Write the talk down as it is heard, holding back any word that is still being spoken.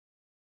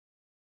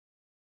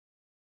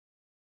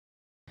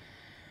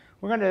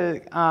We're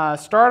going to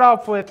start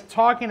off with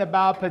talking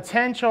about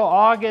potential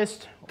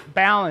August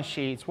balance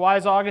sheets. Why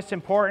is August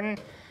important?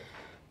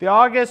 The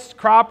August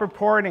crop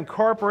report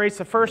incorporates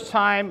the first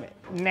time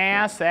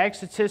NASS, the Ag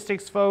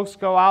Statistics folks,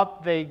 go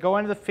out, they go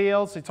into the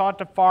fields, they talk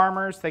to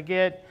farmers, they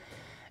get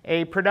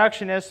a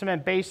production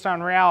estimate based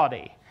on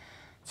reality.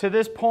 To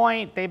this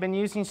point, they've been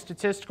using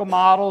statistical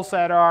models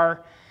that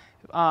are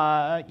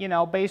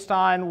based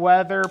on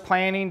weather,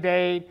 planting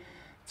date,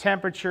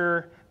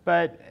 temperature,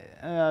 but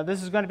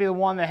this is going to be the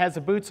one that has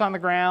the boots on the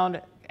ground,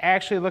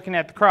 actually looking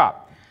at the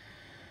crop.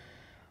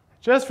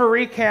 Just for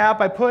recap,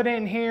 I put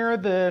in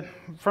here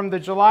from the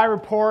July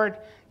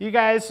report. You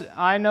guys,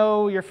 I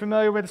know you're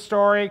familiar with the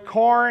story.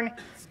 Corn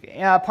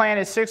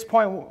planted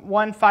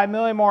 6.15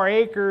 million more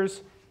acres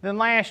than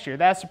last year.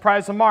 That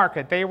surprised the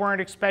market. They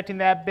weren't expecting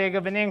that big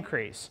of an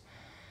increase.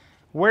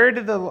 Where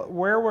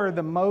were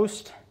the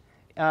most,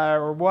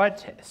 or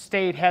what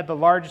state had the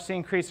largest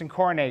increase in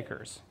corn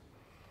acres?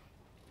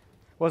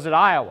 Was it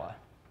Iowa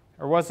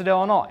or was it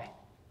Illinois?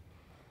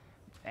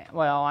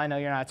 Well, I know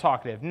you're not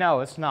talkative. No,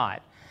 it's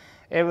not.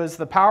 It was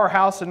the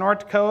powerhouse of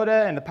North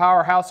Dakota and the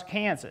powerhouse of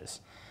Kansas,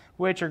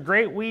 which are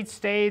great wheat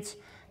states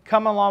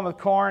coming along with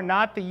corn,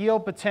 not the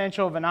yield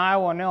potential of an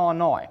Iowa and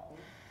Illinois.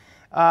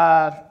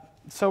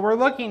 So we're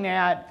looking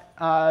at,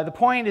 the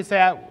point is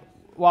that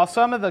while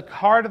some of the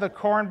heart of the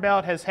Corn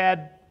Belt has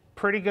had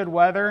pretty good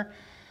weather,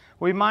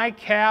 we might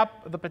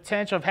cap the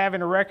potential of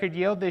having a record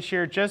yield this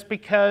year just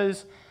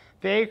because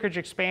the acreage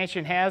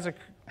expansion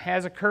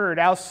has occurred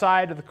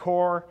outside of the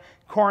core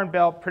Corn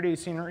Belt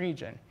producing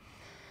region.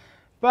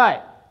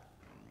 But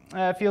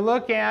if you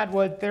look at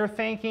what they're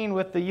thinking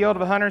with the yield of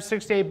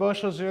 168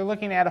 bushels, you're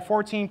looking at a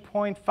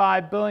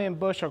 14.5 billion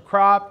bushel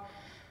crop,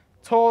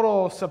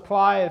 total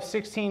supply of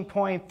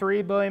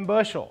 16.3 billion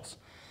bushels.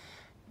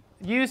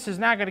 Use is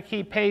not going to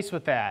keep pace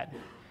with that.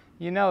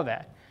 You know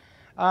that.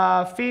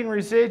 Feed and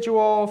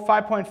residual,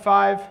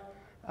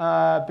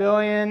 5.5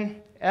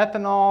 billion.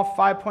 Ethanol,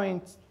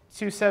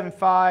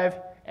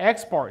 5.275.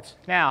 Exports.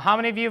 Now, how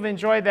many of you have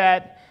enjoyed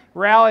that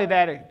rally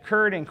that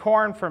occurred in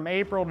corn from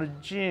April to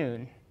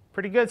June?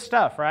 Pretty good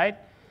stuff, right?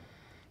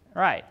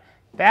 Right.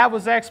 That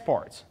was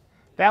exports.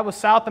 That was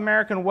South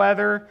American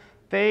weather.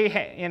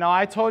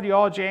 I told you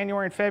all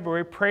January and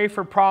February, pray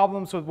for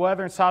problems with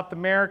weather in South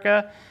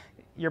America.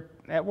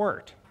 That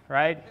worked,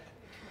 right?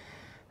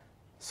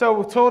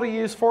 So total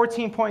use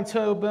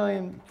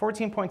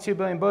 14.2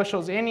 billion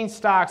bushels. Ending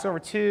stocks over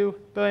 2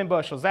 billion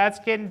bushels. That's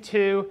getting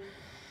to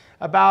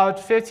about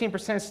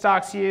 15%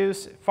 stocks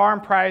use. Farm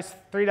price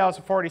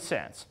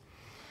 $3.40.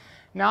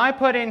 Now I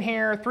put in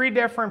here 3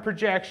 different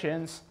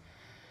projections.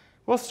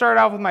 We'll start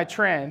out with my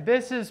trend.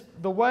 This is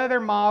the weather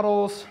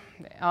models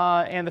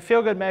and the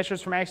feel-good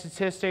measures from Ag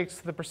Statistics,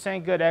 the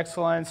percent good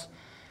excellence.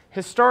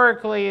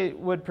 Historically, it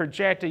would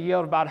project a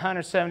yield of about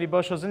 170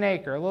 bushels an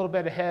acre, a little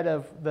bit ahead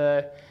of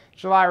the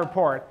July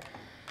report.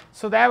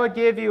 So that would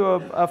give you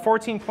a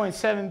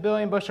 14.7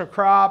 billion bushel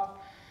crop,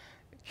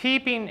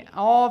 keeping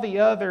all the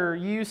other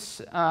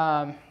use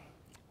options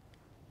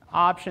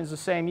the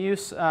same,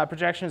 use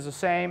projections the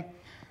same.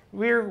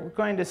 We're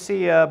going to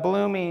see a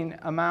blooming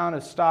amount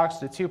of stocks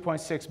to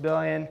 2.6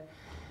 billion.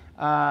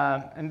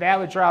 And that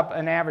would drop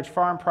an average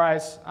farm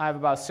price. I have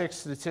about 6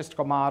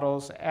 statistical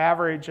models.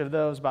 Average of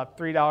those about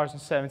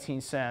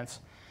 $3.17,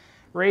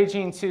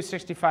 ranging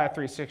 $2.65,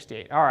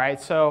 $3.68. All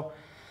right, so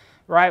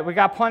we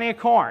got plenty of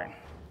corn.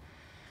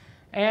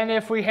 And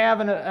if we have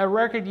a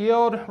record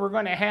yield, we're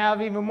going to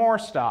have even more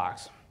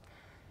stocks.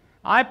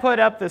 I put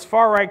up this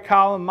far right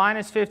column,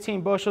 minus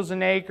 15 bushels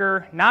an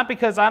acre, not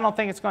because I don't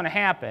think it's going to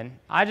happen.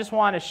 I just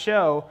want to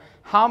show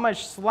how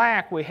much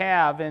slack we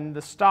have in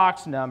the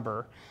stocks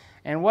number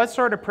and what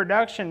sort of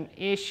production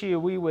issue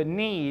we would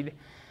need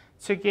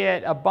to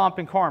get a bump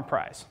in corn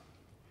price.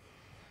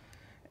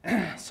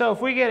 So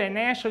if we get a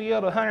national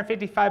yield of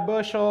 155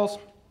 bushels,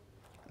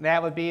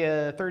 that would be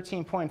a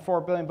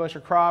 13.4 billion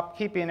bushel crop,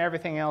 keeping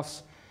everything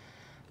else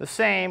the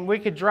same. We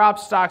could drop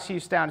stocks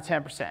use down to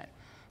 10%.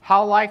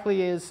 How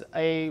likely is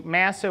a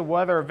massive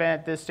weather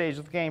event at this stage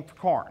of the game for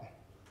corn?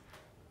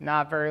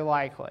 Not very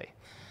likely.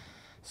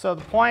 So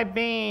the point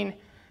being,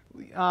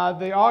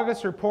 the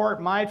August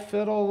report might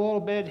fiddle a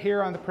little bit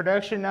here on the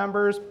production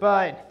numbers,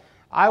 but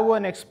I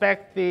wouldn't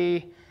expect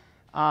the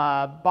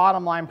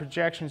bottom line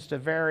projections to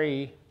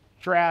vary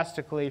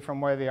drastically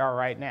from where they are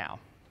right now.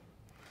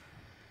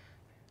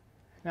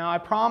 Now I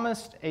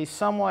promised a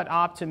somewhat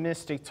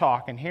optimistic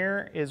talk, and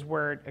here is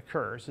where it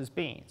occurs, is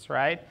beans,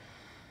 right?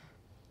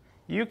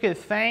 You could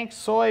thank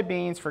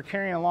soybeans for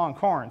carrying along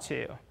corn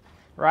too,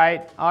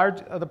 right?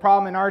 The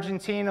problem in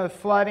Argentina with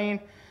flooding,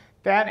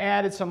 that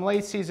added some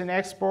late season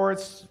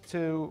exports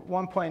to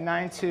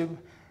 1.92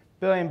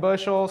 billion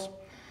bushels.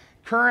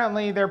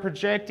 Currently, they're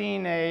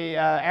projecting a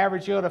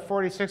average yield of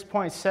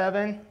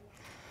 46.7,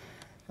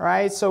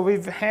 right? So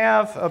we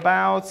have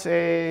about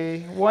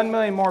 1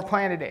 million more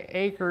planted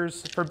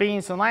acres for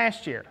beans than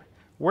last year.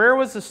 Where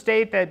was the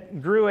state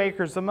that grew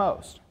acres the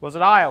most? Was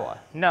it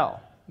Iowa? No,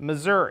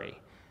 Missouri.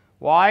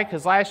 Why?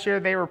 Because last year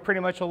they were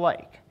pretty much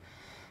alike.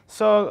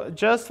 So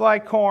just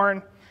like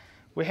corn,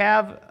 We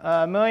have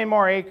a million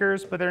more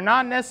acres, but they're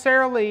not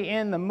necessarily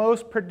in the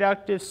most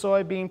productive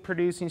soybean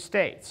producing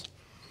states.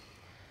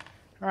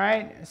 All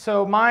right,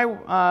 so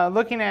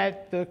looking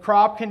at the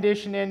crop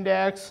condition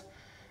index,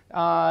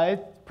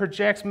 it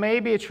projects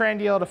maybe a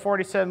trend yield of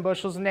 47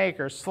 bushels an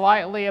acre,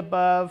 slightly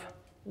above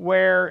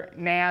where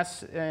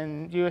NASS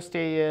and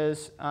USDA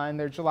is in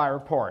their July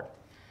report.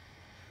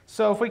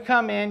 So if we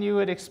come in, you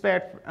would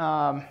expect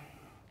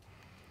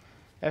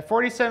at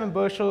 47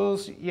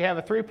 bushels, you have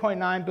a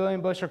 3.9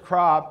 billion bushel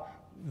crop,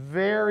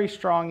 very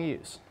strong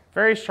use,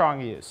 very strong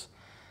use.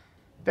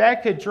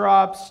 That could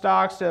drop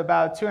stocks to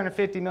about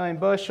 250 million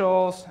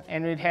bushels,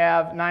 and we'd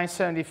have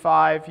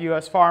 $9.75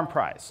 U.S. farm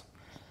price.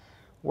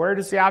 Where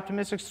does the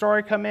optimistic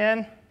story come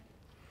in?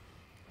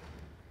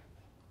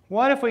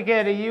 What if we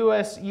get a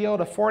U.S.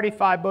 yield of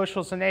 45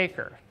 bushels an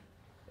acre?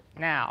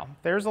 Now,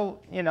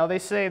 they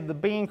say the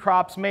bean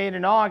crop's made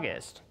in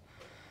August.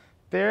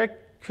 There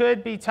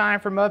could be time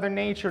for Mother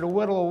Nature to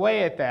whittle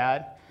away at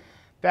that.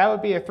 That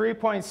would be a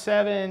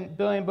 3.7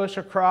 billion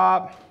bushel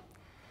crop.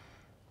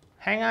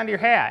 Hang on to your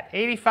hat,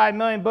 85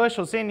 million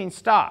bushels ending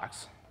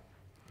stocks.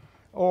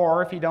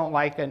 Or, if you don't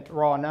like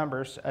raw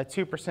numbers, a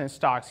 2%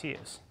 stocks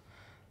use.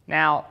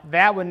 Now,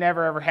 that would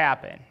never ever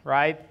happen,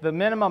 right? The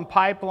minimum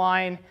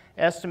pipeline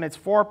estimates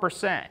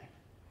 4%,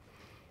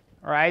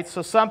 right?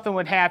 So something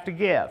would have to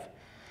give.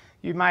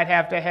 You might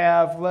have to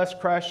have less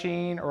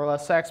crushing or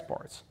less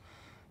exports.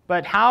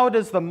 But how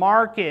does the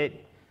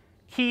market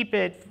keep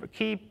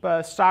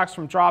stocks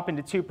from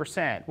dropping to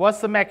 2%?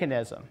 What's the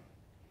mechanism?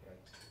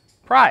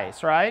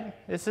 Price, right?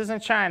 This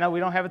isn't China. We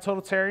don't have a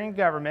totalitarian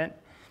government.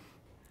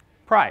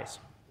 Price.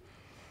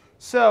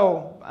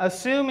 So,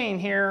 assuming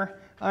here,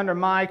 under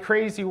my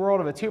crazy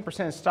world of a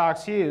 2%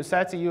 stocks use,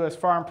 that's a U.S.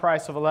 farm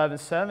price of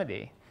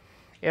 $11.70.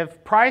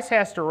 If price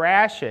has to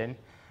ration,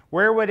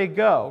 where would it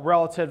go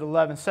relative to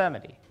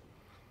 $11.70?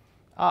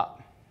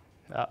 Up.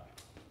 Up.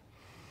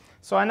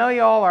 So I know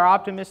you all are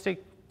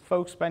optimistic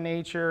folks by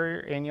nature,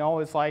 and you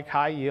always like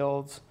high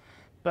yields.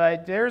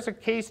 But there's a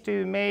case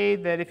to be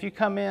made that if you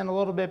come in a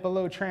little bit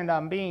below trend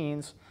on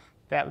beans,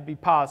 that would be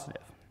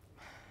positive.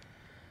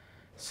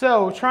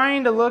 So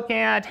trying to look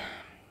at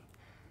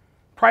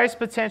price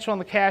potential in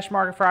the cash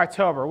market for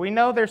October. We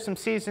know there's some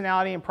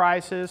seasonality in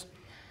prices,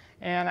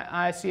 and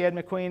I see Ed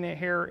McQueen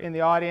here in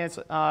the audience.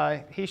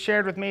 He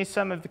shared with me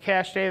some of the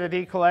cash data that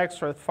he collects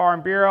for the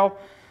Farm Bureau.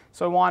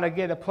 So I want to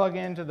get a plug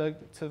in to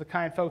the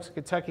kind folks at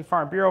Kentucky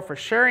Farm Bureau for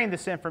sharing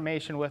this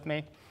information with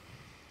me.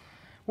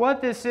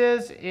 What this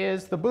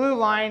is the blue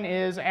line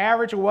is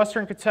average of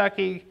Western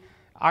Kentucky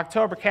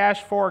October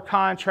cash forward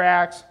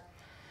contracts,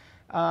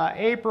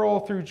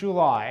 April through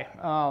July,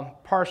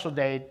 partial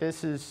date.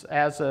 This is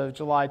as of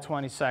July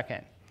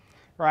 22nd,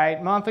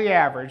 right? Monthly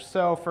average.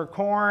 So for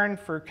corn,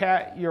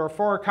 your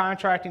forward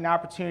contracting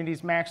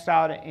opportunities maxed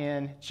out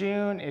in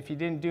June. If you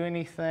didn't do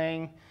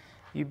anything,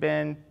 you've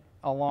been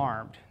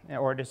alarmed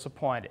or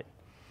disappointed.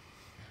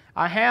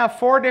 I have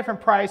 4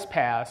 different price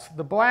paths.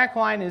 The black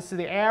line is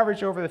the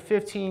average over the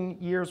 15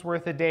 years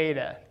worth of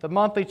data, the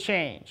monthly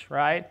change,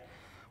 right?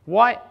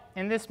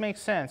 And this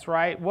makes sense,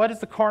 right? What does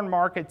the corn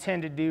market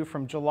tend to do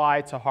from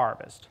July to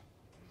harvest?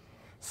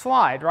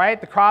 Slide, right?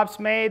 The crop's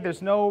made,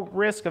 there's no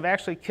risk of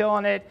actually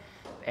killing it.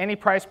 Any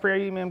price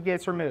premium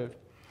gets removed.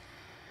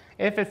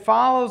 If it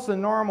follows the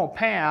normal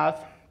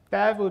path,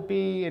 that would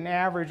be an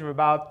average of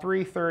about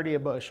 $3.30 a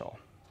bushel.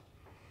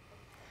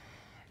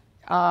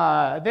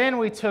 Then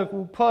we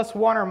took plus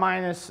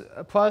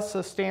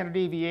a standard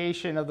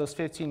deviation of those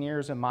 15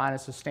 years and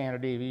minus a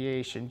standard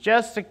deviation,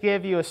 just to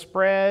give you a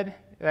spread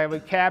that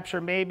would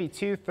capture maybe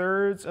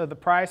 2/3 of the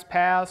price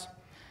paths.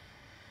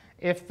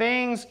 If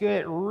things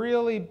get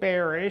really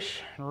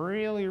bearish,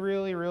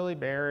 really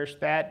bearish,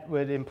 that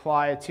would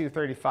imply a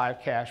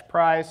 $2.35 cash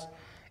price.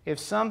 If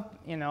some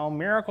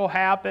miracle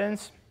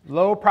happens,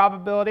 low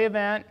probability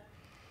event,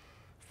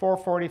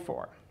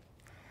 $4.44.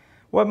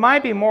 What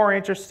might be more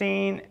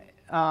interesting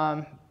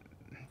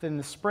than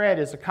the spread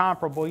is a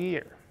comparable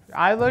year.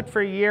 I looked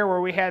for a year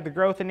where we had the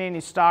growth in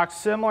ending stocks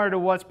similar to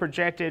what's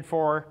projected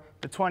for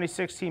the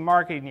 2016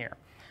 marketing year.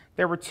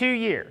 There were 2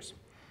 years,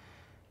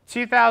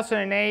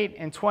 2008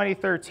 and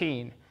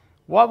 2013.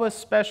 What was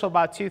special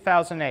about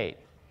 2008?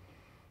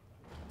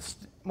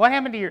 What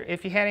happened to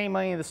if you had any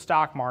money in the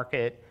stock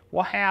market,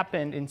 what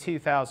happened in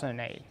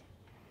 2008?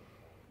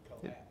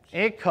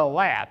 It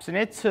collapsed, and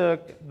it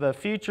took the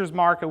futures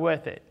market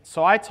with it.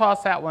 So I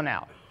tossed that one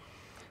out.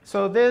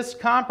 So this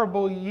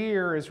comparable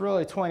year is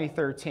really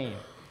 2013.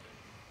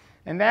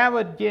 And that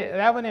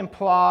would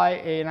imply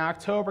an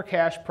October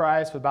cash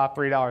price of about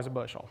 $3 a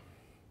bushel.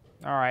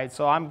 All right,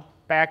 so I'm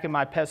back in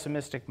my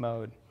pessimistic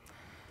mode.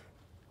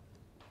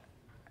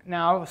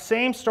 Now,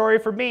 same story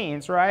for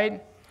beans,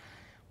 right?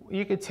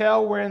 You could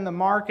tell we're in the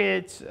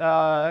market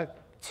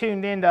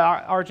tuned into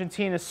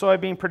Argentina's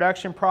soybean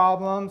production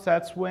problems.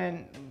 That's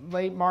when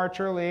late March,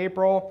 early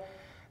April,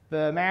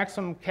 the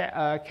maximum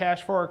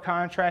cash forward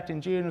contract in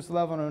June was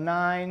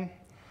 1109.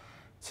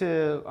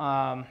 To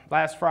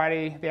last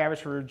Friday, the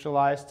average for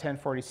July is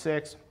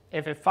 1046.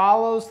 If it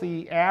follows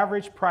the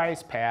average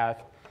price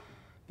path,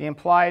 The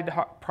implied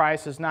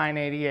price is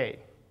 $9.88.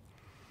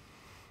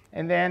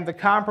 And then the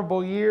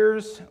comparable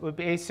years would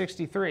be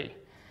 $8.63.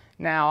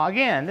 Now,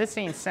 again, this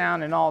ain't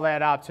sounding all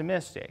that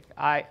optimistic.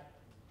 I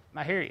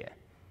hear you,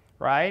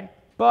 right?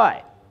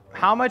 But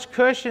how much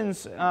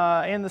cushion's in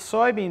the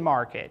soybean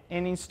market,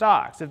 ending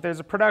stocks, if there's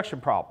a production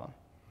problem?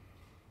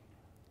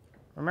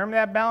 Remember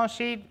that balance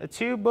sheet? A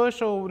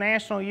 2-bushel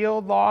national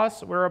yield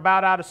loss, we're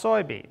about out of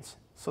soybeans.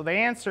 So the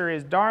answer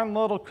is darn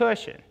little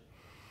cushion.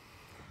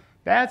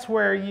 That's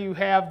where you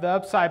have the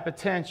upside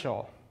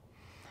potential.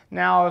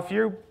 Now, if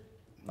you're,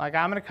 like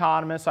I'm an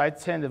economist, I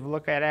tend to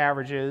look at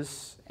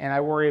averages and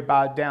I worry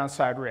about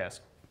downside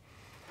risk.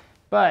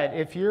 But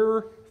if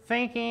you're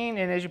thinking,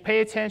 and as you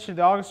pay attention to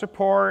the August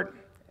report,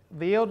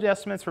 the yield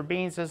estimates for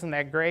beans isn't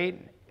that great,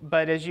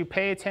 but as you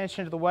pay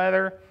attention to the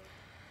weather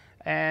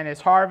and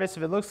its harvest,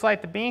 if it looks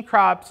like the bean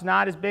crop's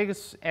not as big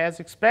as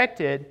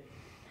expected,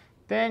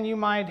 then you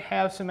might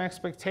have some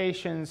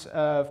expectations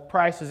of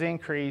prices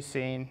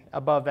increasing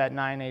above that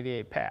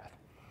 988 path.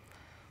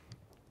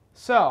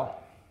 So,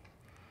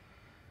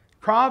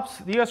 crops,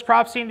 the U.S.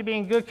 crops seem to be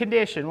in good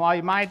condition. While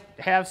you might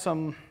have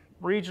some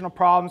regional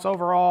problems,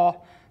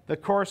 overall, the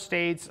core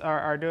states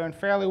are doing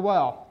fairly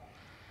well.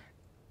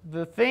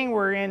 The thing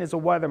we're in is a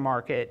weather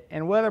market,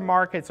 and weather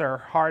markets are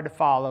hard to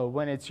follow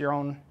when it's your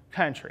own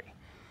country.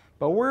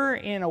 But we're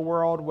in a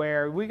world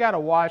where we got to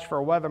watch for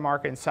a weather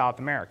market in South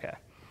America,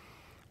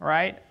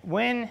 right?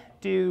 When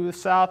do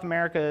South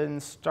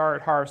Americans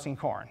start harvesting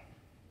corn?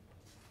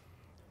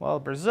 Well,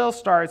 Brazil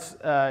starts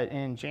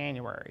in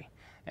January,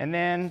 and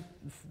then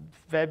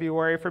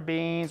February for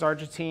beans,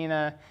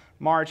 Argentina,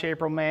 March,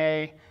 April,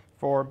 May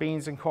for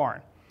beans and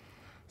corn.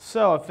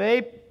 So if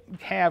they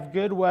have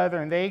good weather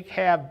and they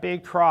have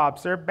big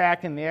crops, they're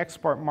back in the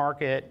export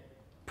market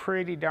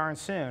pretty darn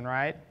soon,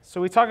 right? So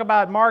we talk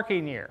about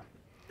marketing year.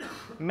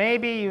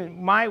 Maybe you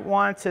might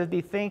want to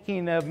be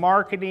thinking of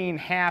marketing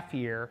half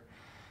year,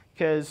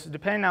 because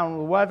depending on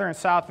the weather in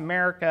South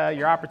America,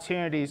 your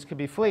opportunities could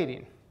be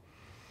fleeting.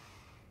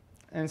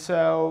 And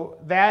so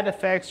that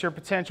affects your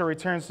potential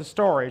returns to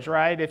storage,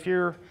 right? If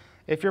your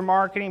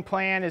marketing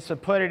plan is to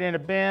put it in a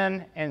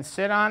bin and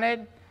sit on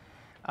it,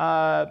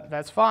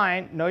 that's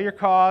fine. Know your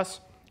costs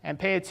and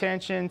pay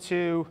attention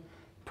to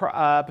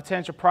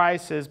potential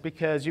prices,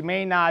 because you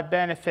may not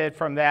benefit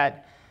from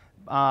that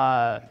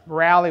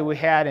rally we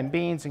had in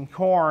beans and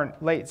corn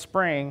late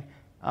spring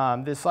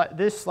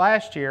this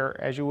last year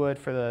as you would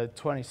for the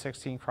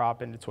 2016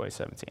 crop into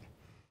 2017.